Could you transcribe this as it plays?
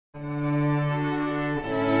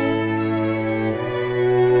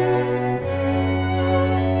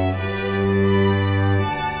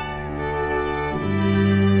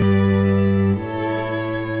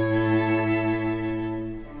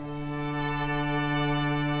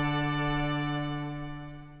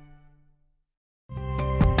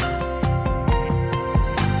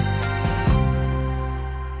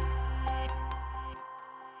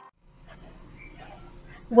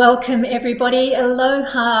Welcome everybody,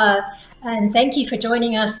 aloha, and thank you for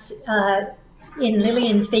joining us in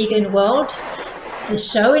Lillian's Vegan World, the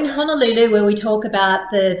show in Honolulu where we talk about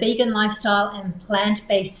the vegan lifestyle and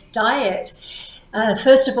plant-based diet.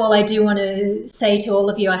 First of all, I do want to say to all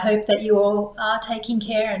of you, I hope that you all are taking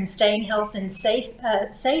care and staying healthy and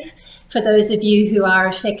safe. For those of you who are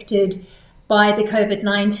affected by the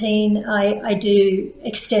COVID-19, I do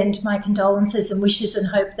extend my condolences and wishes and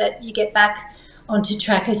hope that you get back onto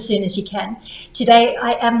track as soon as you can. Today,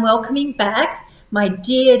 I am welcoming back my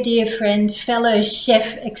dear, dear friend, fellow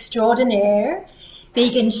chef extraordinaire,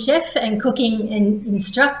 vegan chef and cooking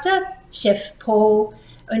instructor, Chef Paul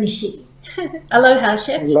Onishi. Aloha,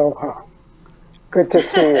 Chef. Aloha. Good to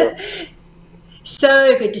see you.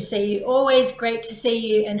 So good to see you. Always great to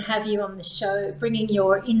see you and have you on the show, bringing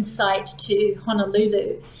your insight to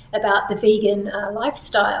Honolulu about the vegan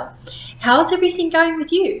lifestyle. How's everything going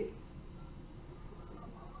with you?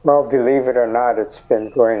 Well, believe it or not, it's been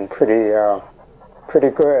going pretty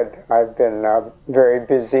good. I've been very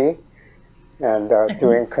busy and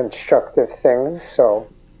doing constructive things. So,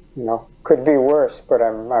 could be worse, but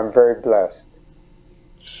I'm very blessed.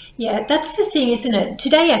 Yeah, that's the thing, isn't it?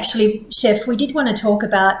 Today, actually, Chef, we did want to talk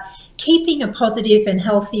about keeping a positive and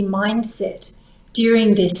healthy mindset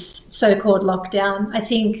during this so-called lockdown. I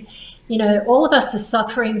think, all of us are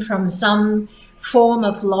suffering from some form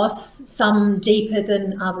of loss, some deeper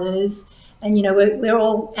than others. And, we're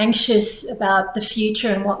all anxious about the future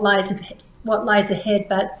and what lies ahead.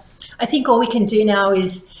 But I think all we can do now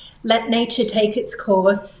is let nature take its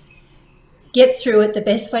course, get through it the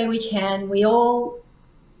best way we can. We all,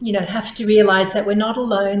 have to realize that we're not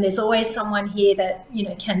alone. There's always someone here that,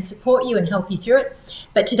 can support you and help you through it.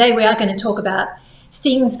 But today we are going to talk about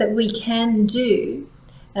things that we can do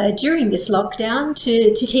during this lockdown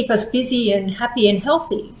to keep us busy and happy and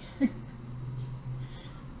healthy.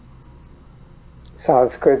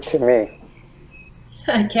 Sounds good to me.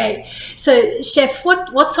 Okay, so Chef,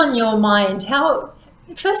 what's on your mind?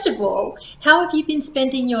 First of all, how have you been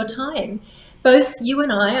spending your time? Both you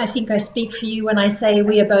and I think I speak for you when I say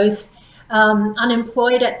we are both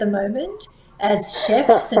unemployed at the moment as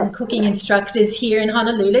chefs and cooking instructors here in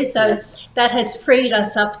Honolulu. So that has freed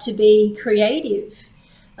us up to be creative.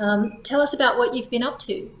 Tell us about what you've been up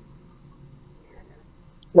to.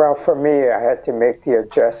 Well, for me, I had to make the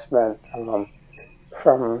adjustment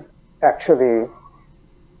from actually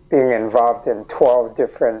being involved in 12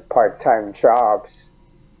 different part-time jobs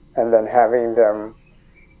and then having them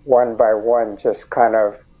one by one just kind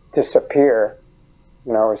of disappear.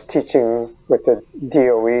 I was teaching with the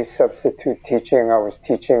DOE, substitute teaching. I was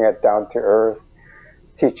teaching at Down to Earth,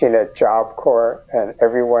 teaching at Job Corps, and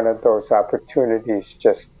every one of those opportunities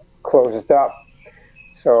just closed up.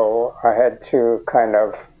 So I had to kind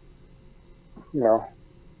of,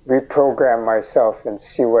 reprogram myself and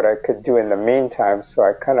see what I could do in the meantime. So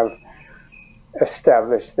I kind of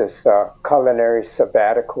established this culinary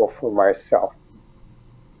sabbatical for myself.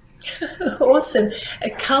 Awesome. A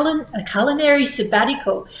culinary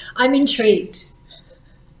sabbatical. I'm intrigued.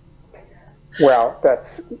 Well,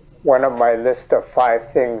 that's one of my list of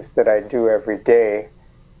 5 things that I do every day.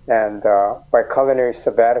 And by culinary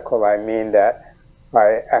sabbatical, I mean that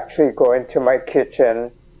I actually go into my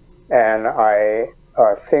kitchen and I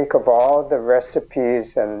think of all the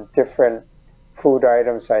recipes and different food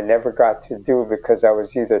items I never got to do because I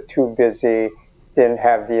was either too busy, didn't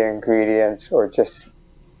have the ingredients, or just,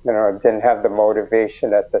 didn't have the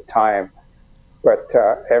motivation at the time. But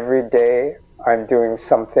every day I'm doing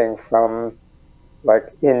something from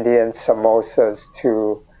like Indian samosas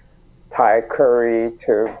to Thai curry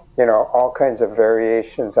to, all kinds of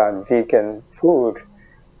variations on vegan food.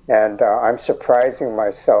 And I'm surprising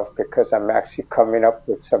myself because I'm actually coming up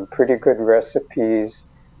with some pretty good recipes.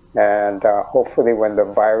 And hopefully when the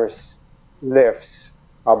virus lifts,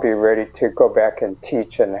 I'll be ready to go back and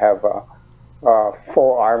teach and have a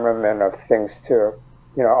full armament of things to,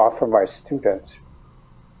 offer my students.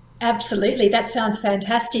 Absolutely. That sounds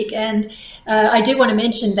fantastic. And I do want to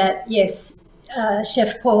mention that, yes,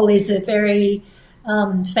 Chef Paul is a very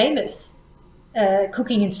famous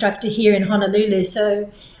cooking instructor here in Honolulu.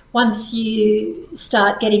 So once you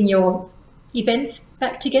start getting your events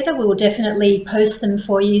back together, we will definitely post them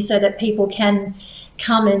for you so that people can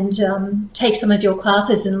come and take some of your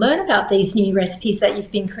classes and learn about these new recipes that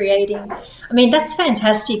you've been creating. I mean, that's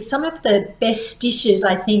fantastic. Some of the best dishes,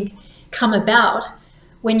 I think, come about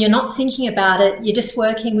when you're not thinking about it. You're just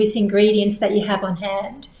working with ingredients that you have on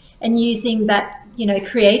hand and using that,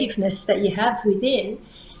 creativeness that you have within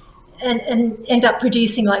and end up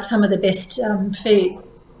producing like some of the best food.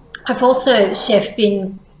 I've also, Chef,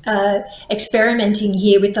 been experimenting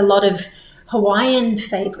here with a lot of Hawaiian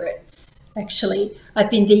favorites, actually. I've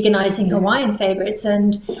been veganizing Hawaiian favorites,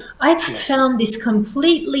 and I've found this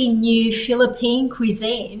completely new Philippine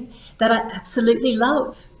cuisine that I absolutely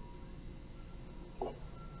love.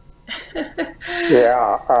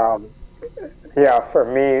 Yeah, yeah. For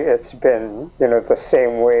me, it's been the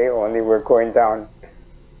same way. Only we're going down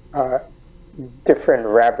uh, different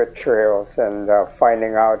rabbit trails and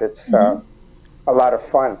finding out. It's a lot of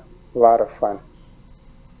fun. A lot of fun.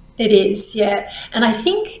 It is, yeah. And I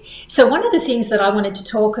think, so one of the things that I wanted to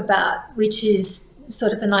talk about, which is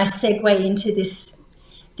sort of a nice segue into this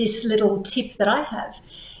little tip that I have,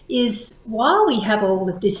 is while we have all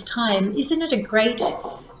of this time, isn't it a great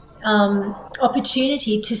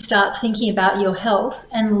opportunity to start thinking about your health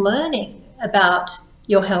and learning about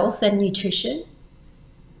your health and nutrition?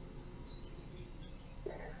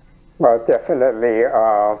 Well, definitely,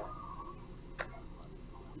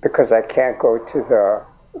 because I can't go to the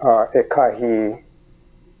Ikahi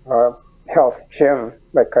health gym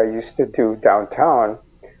like I used to do downtown.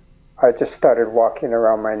 I just started walking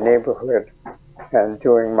around my neighborhood and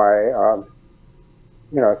doing my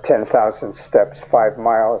 10,000 steps, 5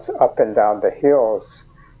 miles up and down the hills.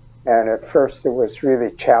 And at first it was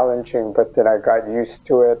really challenging, but then I got used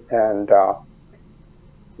to it. And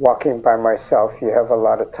walking by myself, you have a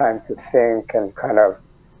lot of time to think and kind of,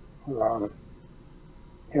 um,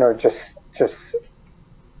 just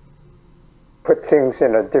put things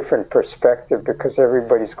in a different perspective, because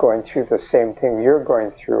everybody's going through the same thing you're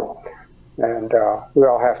going through. And we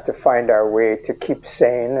all have to find our way to keep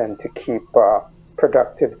sane and to keep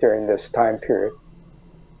productive during this time period.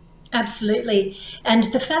 Absolutely. And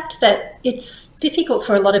the fact that it's difficult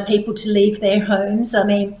for a lot of people to leave their homes, I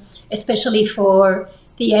mean, especially for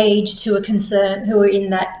the aged who are concerned, who are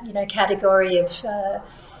in that category of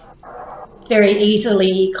very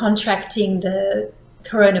easily contracting the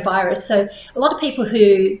coronavirus. So a lot of people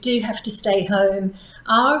who do have to stay home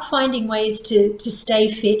are finding ways to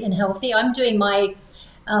stay fit and healthy. I'm doing my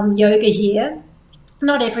yoga here,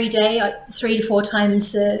 not every day, 3 to 4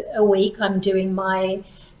 times a week. I'm doing my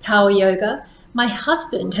power yoga. My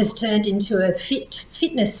husband has turned into a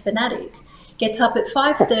fitness fanatic. Gets up at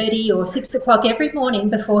 5:30 or 6 o'clock every morning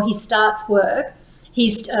before he starts work.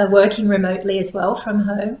 He's working remotely as well from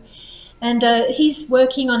home, and he's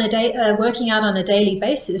working out on a daily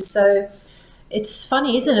basis. So it's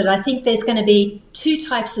funny, isn't it? I think there's going to be 2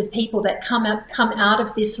 types of people that come out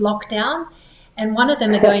of this lockdown, and one of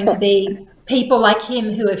them are going to be people like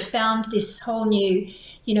him who have found this whole new,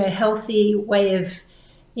 healthy way of,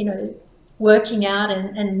 working out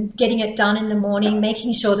and getting it done in the morning,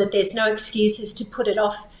 making sure that there's no excuses to put it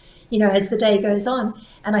off, as the day goes on.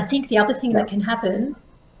 And I think the other thing that can happen,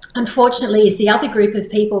 unfortunately, is the other group of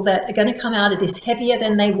people that are going to come out of this heavier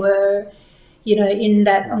than they were, in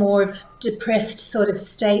that more of depressed sort of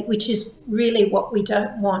state, which is really what we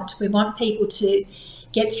don't want. We want people to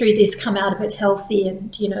get through this, come out of it healthy,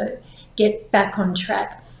 and, get back on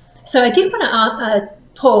track. So I did want to,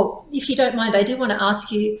 Paul, if you don't mind, I do want to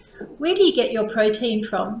ask you, where do you get your protein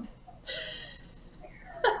from?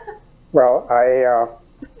 Well, I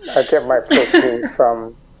get my protein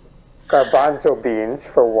from garbanzo beans,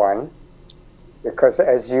 for one, because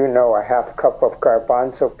as you know, a half cup of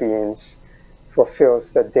garbanzo beans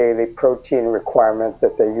fulfills the daily protein requirement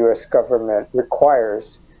that the U.S. government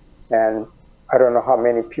requires. And I don't know how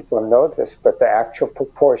many people know this, but the actual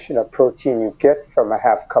proportion of protein you get from a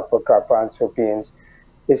half cup of garbanzo beans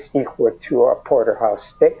is equal to a porterhouse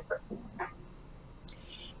steak.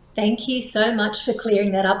 Thank you so much for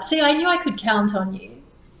clearing that up. See, I knew I could count on you.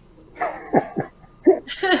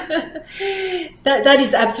 That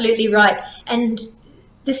is absolutely right. And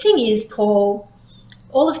the thing is, Paul,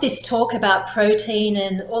 all of this talk about protein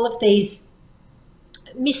and all of these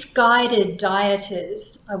misguided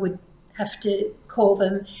dieters, I would have to call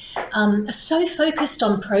them, are so focused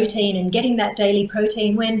on protein and getting that daily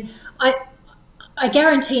protein, when I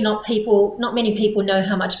guarantee not many people know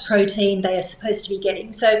how much protein they are supposed to be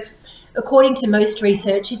getting. So according to most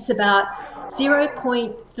research, it's about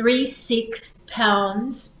 0.36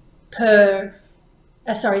 pounds per,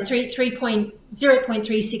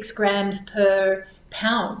 0.36 grams per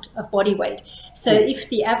pound of body weight. So if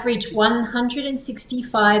the average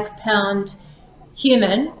 165-pound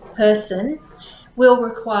human person will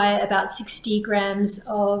require about 60 grams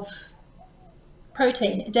of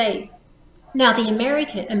protein a day. Now, the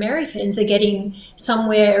Americans are getting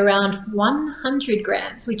somewhere around 100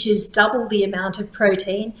 grams, which is double the amount of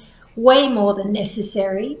protein, way more than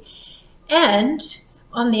necessary. And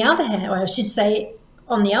on the other hand, or I should say,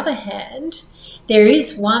 on the other hand, there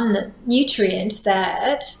is one nutrient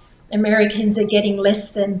that Americans are getting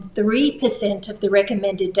less than 3% of the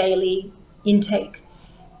recommended daily intake.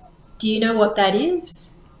 Do you know what that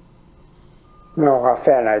is? No,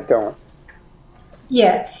 offhand, I don't.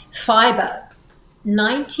 Yeah, fiber.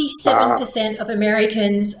 97% of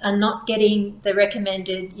Americans are not getting the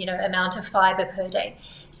recommended, amount of fiber per day.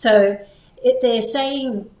 So they're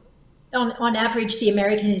saying on average, the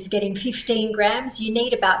American is getting 15 grams. You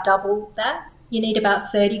need about double that. You need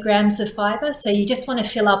about 30 grams of fiber. So you just want to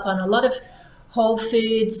fill up on a lot of whole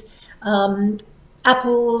foods,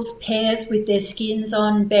 apples, pears with their skins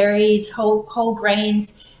on, berries, whole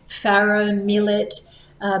grains, farro, millet,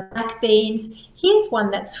 black beans. Here's one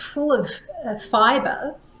that's full of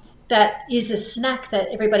fiber that is a snack that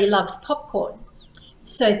everybody loves, popcorn.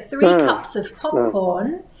 So 3 cups of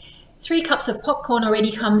popcorn, 3 cups of popcorn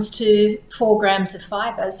already comes to 4 grams of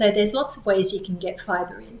fiber. So there's lots of ways you can get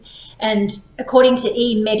fiber in. And according to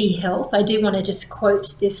eMediHealth, I do want to just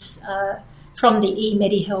quote this from the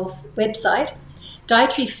eMediHealth website,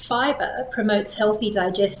 dietary fiber promotes healthy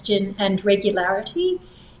digestion and regularity,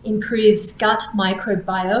 improves gut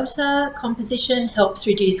microbiota composition, helps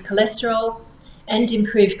reduce cholesterol and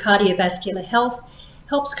improve cardiovascular health,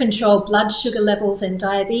 helps control blood sugar levels and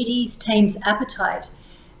diabetes, tames appetite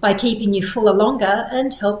by keeping you fuller longer,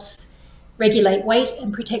 and helps regulate weight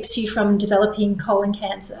and protects you from developing colon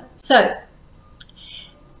cancer. So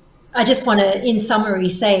I just want to, in summary,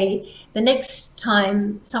 say the next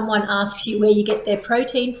time someone asks you where you get their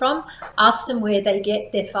protein from, ask them where they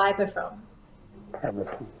get their fiber from.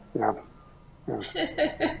 Yeah.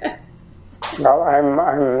 Well, I'm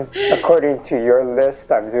according to your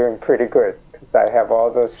list, I'm doing pretty good because I have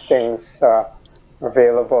all those things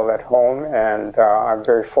available at home, and I'm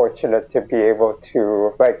very fortunate to be able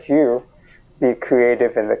to, like you, be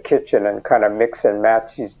creative in the kitchen and kind of mix and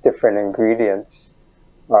match these different ingredients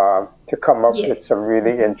to come up with some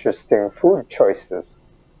really interesting food choices.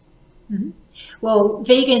 Mm-hmm. Well,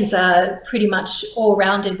 vegans are pretty much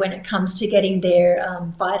all-rounded when it comes to getting their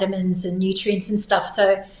vitamins and nutrients and stuff.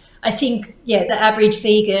 So I think, the average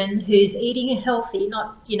vegan who's eating healthy,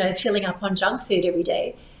 not, filling up on junk food every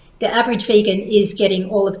day, the average vegan is getting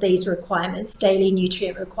all of these requirements, daily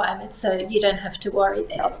nutrient requirements. So you don't have to worry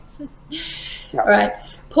there. All right,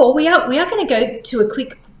 Paul, we are going to go to a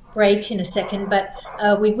quick break in a second, but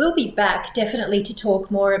we will be back definitely to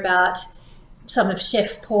talk more about some of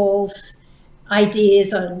Chef Paul's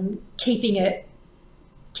ideas on keeping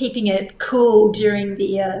it cool during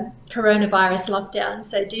the coronavirus lockdown.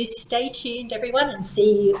 So do stay tuned, everyone, and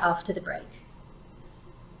see you after the break.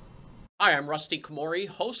 Hi, I'm Rusty Komori,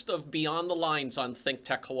 host of Beyond the Lines on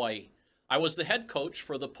ThinkTech Hawaii. I was the head coach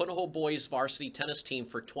for the Punahou boys varsity tennis team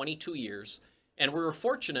for 22 years, and we were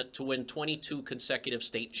fortunate to win 22 consecutive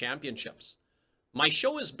state championships. My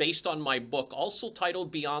show is based on my book, also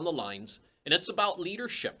titled Beyond the Lines, and it's about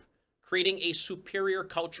leadership, creating a superior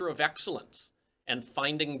culture of excellence, and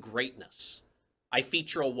finding greatness. I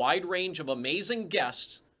feature a wide range of amazing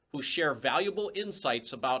guests who share valuable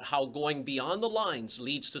insights about how going beyond the lines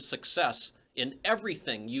leads to success in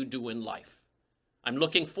everything you do in life. I'm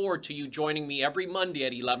looking forward to you joining me every Monday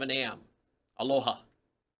at 11 a.m. Aloha.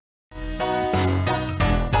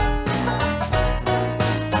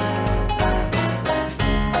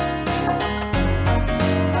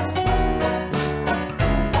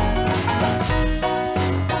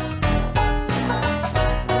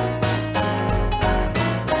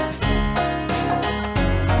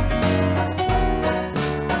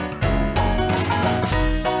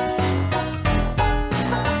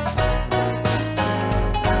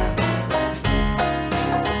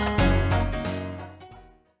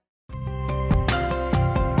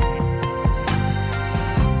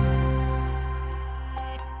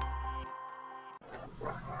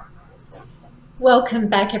 Welcome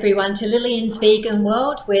back, everyone, to Lillian's Vegan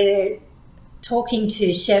World. We're talking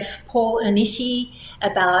to Chef Paul Onishi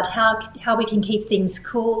about how we can keep things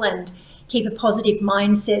cool and keep a positive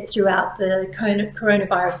mindset throughout the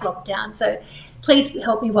coronavirus lockdown. So please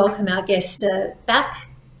help me welcome our guest back,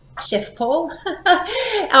 Chef Paul,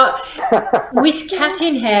 with cat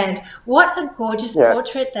in hand. What a gorgeous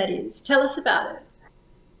portrait that is. Tell us about it.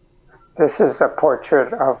 This is a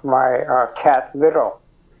portrait of my cat, Little.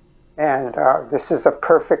 And this is a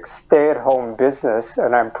perfect stay-at-home business,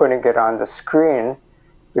 and I'm putting it on the screen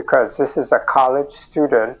because this is a college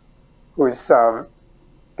student who's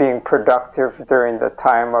being productive during the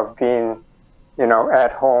time of being,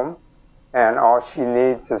 at home. And all she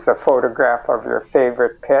needs is a photograph of your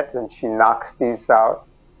favorite pet, and she knocks these out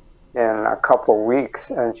in a couple weeks,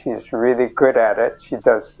 and she's really good at it. She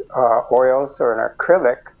does oils or an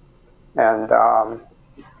acrylic, And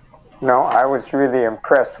no, I was really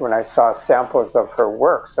impressed when I saw samples of her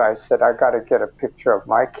work. So I said, I got to get a picture of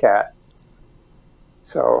my cat.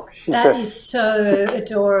 So That is so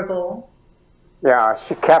adorable. Yeah,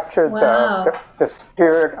 she captured Wow. the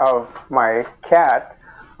spirit of my cat,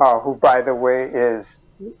 who, by the way, is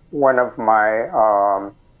one of my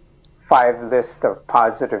 5 list of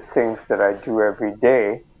positive things that I do every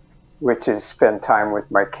day, which is spend time with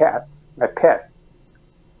my cat, my pet.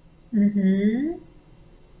 Mm-hmm.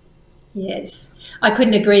 Yes, I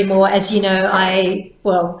couldn't agree more. As you know,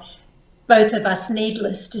 well, both of us,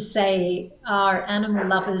 needless to say, are animal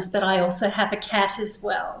lovers, but I also have a cat as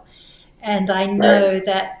well. And I Right, know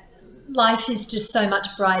that life is just so much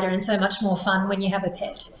brighter and so much more fun when you have a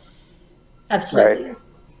pet. right, Absolutely.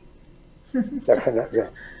 definitely.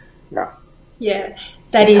 Yeah, Yeah,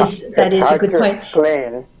 it's that it's is a hard good to point.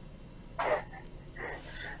 explain.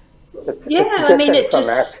 It's Yeah, I mean, different it from just,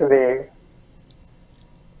 actually.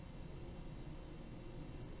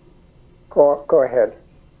 Go ahead.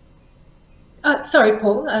 sorry,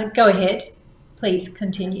 Paul, go ahead. Please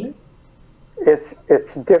continue.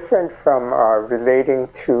 It's different from relating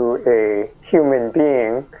to a human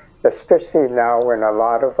being, especially now when a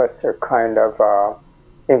lot of us are kind of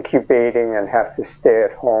incubating and have to stay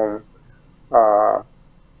at home. Uh,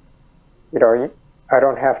 you know, I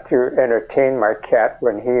don't have to entertain my cat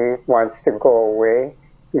when he wants to go away.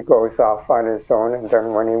 He goes off on his own, and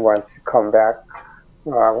then when he wants to come back,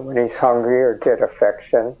 when he's hungry or get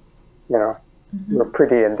affection, you know, we're Mhm.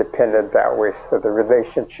 pretty independent that way. So the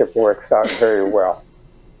relationship works out very well.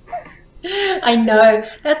 I know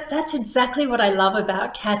that's exactly what I love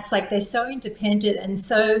about cats. Like they're so independent and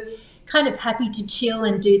so kind of happy to chill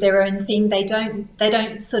and do their own thing. They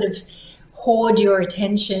don't sort of hoard your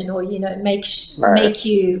attention or Right. make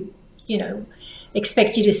you you know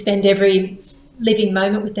expect you to spend every living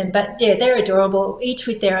moment with them. But yeah, they're adorable, each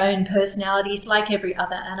with their own personalities, like every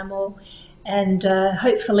other animal. And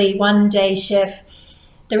hopefully one day, Chef,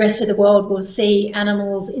 the rest of the world will see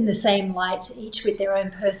animals in the same light, each with their own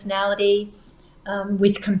personality,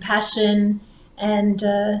 with compassion, and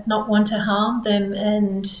not want to harm them,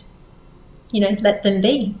 and let them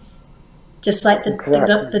be. Just like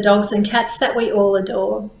Exactly. the dogs and cats that we all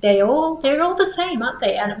adore. They're all the same, aren't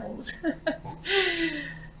they? Animals.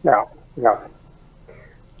 Yeah. Yeah.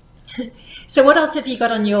 So, what else have you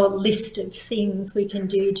got on your list of things we can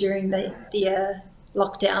do during the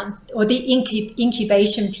lockdown, or the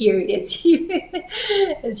incubation period, as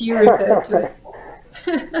you referred to it?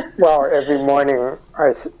 Well, every morning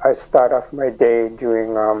I start off my day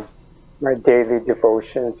doing my daily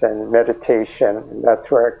devotions and meditation. And that's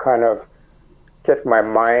where I kind of get my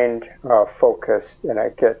mind focused and I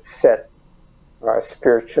get set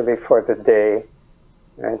spiritually for the day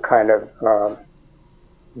and kind of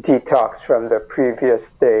detox from the previous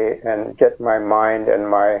day and get my mind and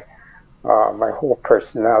my whole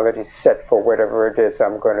personality set for whatever it is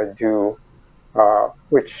I'm going to do,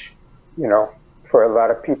 which, you know, for a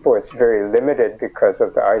lot of people it's very limited because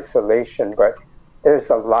of the isolation, but there's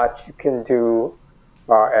a lot you can do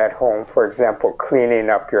at home. For example, cleaning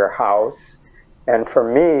up your house. And for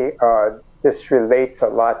me, this relates a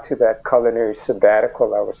lot to that culinary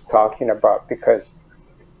sabbatical I was talking about because,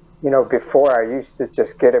 you know, before I used to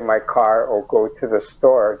just get in my car or go to the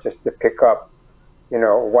store just to pick up, you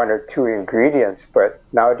know, 1 or 2 ingredients. But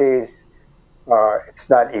nowadays, it's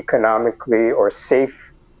not economically or safe,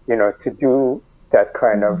 you know, to do that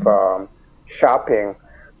kind of Mhm. shopping.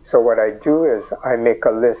 So what I do is I make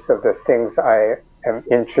a list of the things I am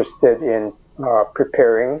interested in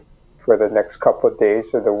preparing for the next couple of days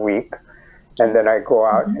or the week. And Okay. then I go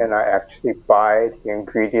out Mhm. and I actually buy the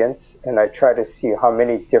ingredients and I try to see how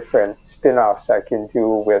many different spin-offs I can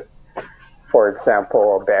do with, for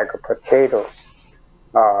example, a bag of potatoes.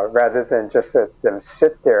 Rather than just let them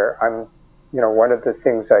sit there, one of the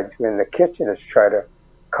things I do in the kitchen is try to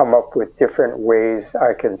come up with different ways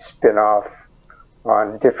I can spin off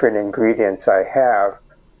on different ingredients I have.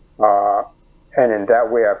 Uh, and in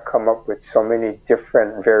that way, I've come up with so many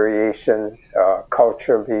different variations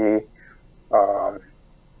culturally, um,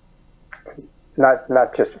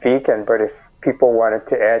 not just vegan, but if people wanted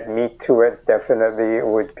to add meat to it, definitely it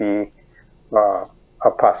would be uh,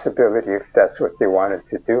 a possibility if that's what they wanted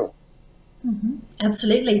to do.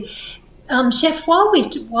 Absolutely. Chef, while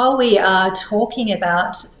we are talking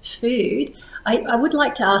about food, I would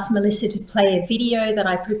like to ask Melissa to play a video that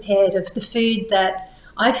I prepared of the food that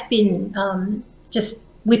I've been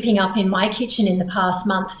just whipping up in my kitchen in the past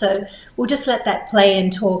month. So we'll just let that play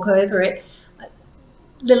and talk over it.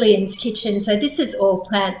 Lillian's kitchen. So this is all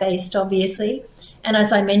plant-based, obviously. And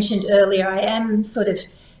as I mentioned earlier, I am sort of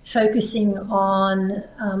focusing on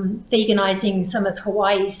veganizing some of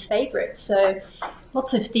Hawaii's favorites. So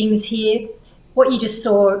lots of things here. What you just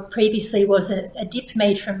saw previously was a dip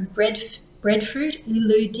made from breadfruit,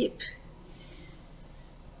 ulu dip.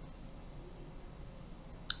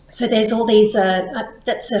 So there's all these,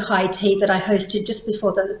 that's a high tea that I hosted just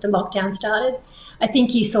before the lockdown started. I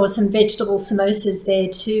think you saw some vegetable samosas there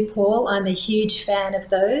too, Paul. I'm a huge fan of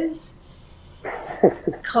those.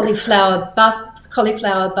 Cauliflower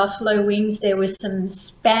buffalo wings. There was some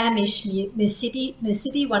Spanish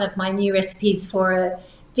musubi, one of my new recipes for a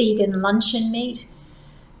vegan luncheon meat.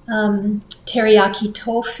 Teriyaki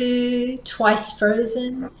tofu, twice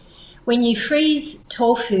frozen. When you freeze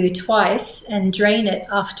tofu twice and drain it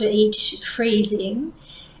after each freezing,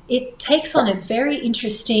 it takes on a very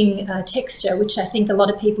interesting texture, which I think a lot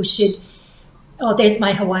of people should, oh, there's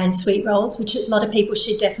my Hawaiian sweet rolls, which a lot of people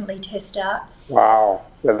should definitely test out. Wow,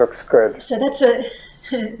 that looks good. So that's a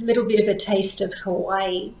little bit of a taste of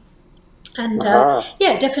Hawaii. And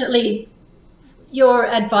yeah, definitely your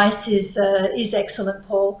advice is excellent,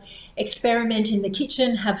 Paul. Experiment in the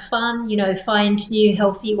kitchen, have fun, you know, find new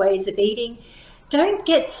healthy ways of eating. Don't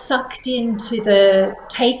get sucked into the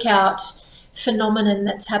takeout phenomenon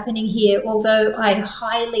that's happening here, although I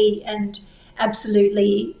highly and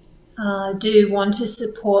absolutely do want to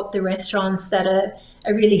support the restaurants that are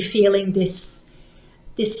really feeling this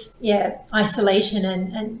isolation,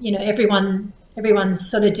 and you know, everyone's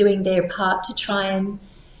sort of doing their part to try and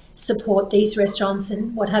support these restaurants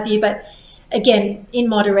and what have you. But again, in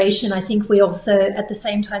moderation, I think we also at the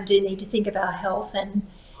same time do need to think of our health, and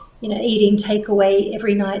you know, eating takeaway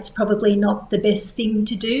every night's probably not the best thing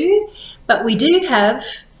to do. But we do have,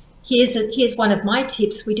 here's one of my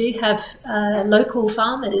tips, we do have local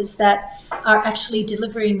farmers that are actually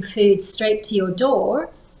delivering food straight to your door.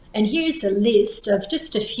 And here's a list of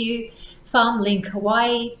just a few. FarmLink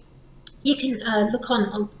Hawaii. You can look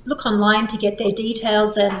online to get their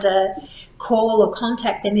details and call or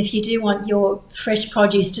contact them if you do want your fresh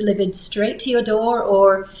produce delivered straight to your door,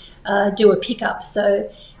 or do a pickup. So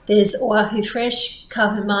there's Oahu Fresh,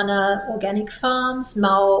 Kahumana Organic Farms,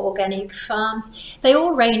 Mao Organic Farms. They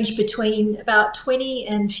all range between about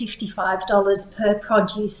 $20 and $55 per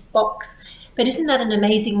produce box. But isn't that an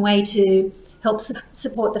amazing way to help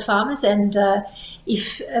support the farmers? And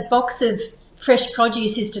if a box of fresh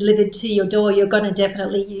produce is delivered to your door, you're going to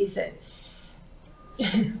definitely use it.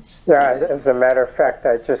 Yeah, as a matter of fact,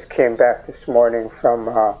 I just came back this morning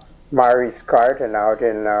from Mari's Garden out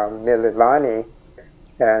in Mililani,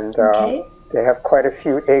 and they have quite a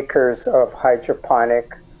few acres of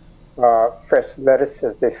hydroponic fresh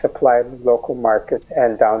lettuces. They supply local markets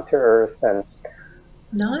and down to earth, and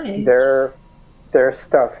nice. Their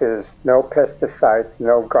stuff is no pesticides,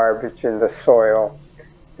 no garbage in the soil,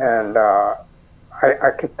 and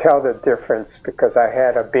I could tell the difference because I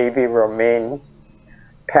had a baby romaine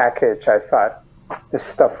package. I thought this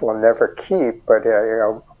stuff will never keep, but you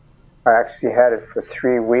know, I actually had it for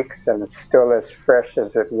 3 weeks and it's still as fresh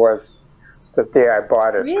as it was the day I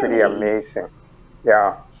bought it. Really? Pretty amazing.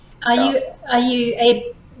 Yeah.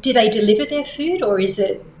 Do they deliver their food, or is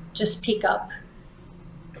it just pick up?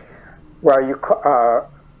 Well,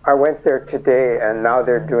 I went there today, and now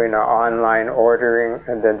they're doing an online ordering,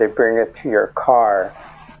 and then they bring it to your car,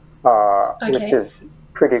 which is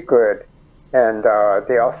pretty good. And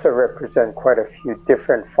they also represent quite a few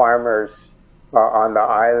different farmers on the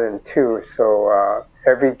island too. So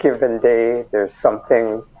every given day, there's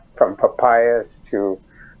something from papayas to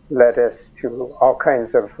lettuce to all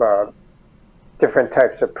kinds of different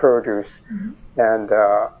types of produce. Mm-hmm. And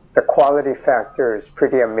the quality factor is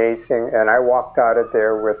pretty amazing. And I walked out of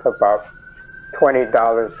there with about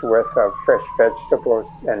 $20 worth of fresh vegetables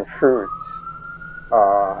and fruits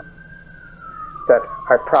that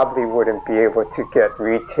I probably wouldn't be able to get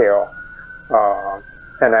retail.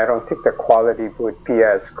 And I don't think the quality would be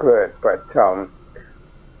as good, but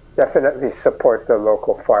definitely support the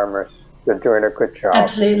local farmers. They're doing a good job.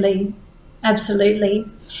 Absolutely. Absolutely.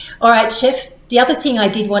 All right, Chef, the other thing I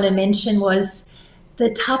did want to mention was the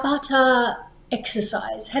Tabata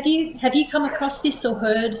exercise. Have you come across this or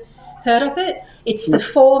heard of it? It's the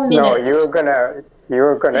 4 minute. No, you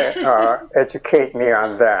were gonna educate me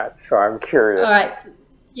on that, so I'm curious. All right.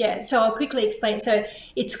 Yeah, so I'll quickly explain. So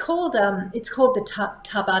it's called the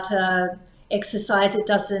Tabata exercise. It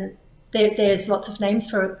doesn't. There's lots of names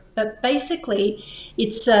for it, but basically,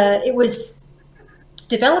 it was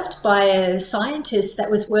developed by a scientist that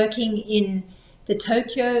was working in the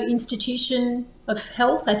Tokyo Institution of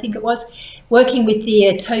Health, I think it was, working with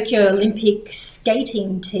the Tokyo Olympic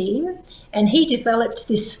skating team, and he developed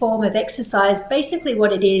this form of exercise. Basically,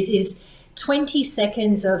 what it is 20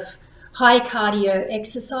 seconds of high cardio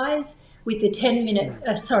exercise with the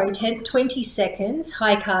 20 seconds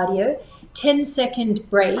high cardio, 10-second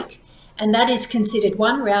break, and that is considered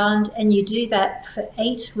one round, and you do that for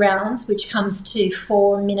 8 rounds, which comes to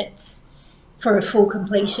 4 minutes for a full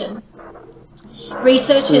completion.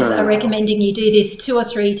 Researchers are recommending you do this 2 or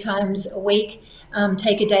 3 times a week,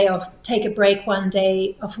 take a day off, take a break 1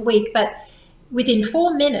 day off a week, but within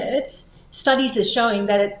 4 minutes, studies are showing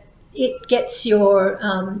that it gets your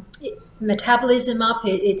metabolism up.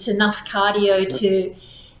 It's enough cardio to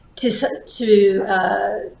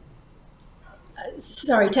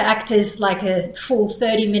act as like a full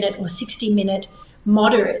 30-minute or 60-minute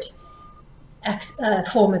moderate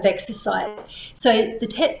form of exercise. So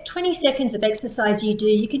the 20 seconds of exercise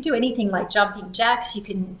you can do anything like jumping jacks, you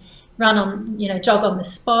can run on, jog on the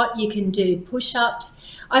spot, you can do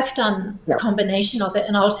push-ups. I've done a combination of it,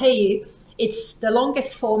 and I'll tell you, it's the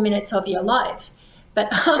longest 4 minutes of your life.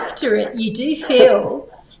 But after it, you do feel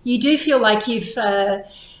like you've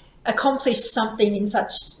accomplished something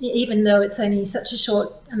even though it's only such a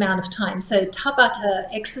short amount of time. So Tabata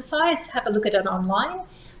exercise, have a look at it online.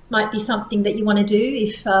 Might be something that you want to do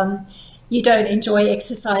if you don't enjoy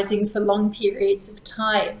exercising for long periods of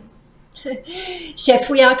time. Chef,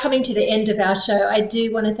 we are coming to the end of our show. I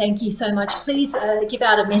do want to thank you so much. Please give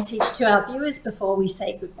out a message to our viewers before we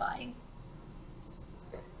say goodbye.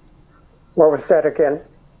 What was that again?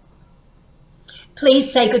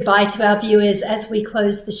 Please say goodbye to our viewers as we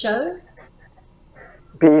close the show.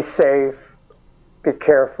 Be safe, be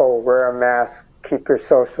careful, wear a mask, keep your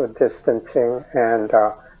social distancing, and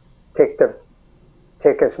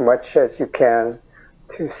take as much as you can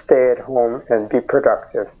to stay at home and be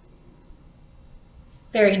productive.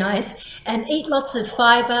 Very nice. And eat lots of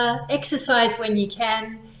fiber, exercise when you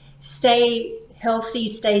can, stay healthy,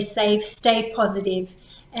 stay safe, stay positive,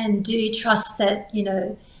 and do trust that,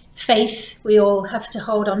 faith, we all have to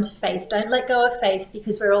hold on to faith. Don't let go of faith,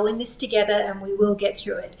 because we're all in this together and we will get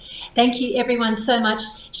through it. Thank you everyone so much.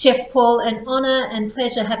 Chef Paul, an honor and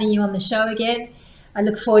pleasure having you on the show again. I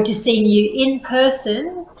look forward to seeing you in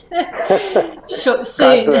person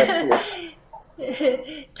soon. God bless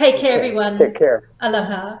you. Take care, everyone. Take care.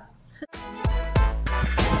 Aloha.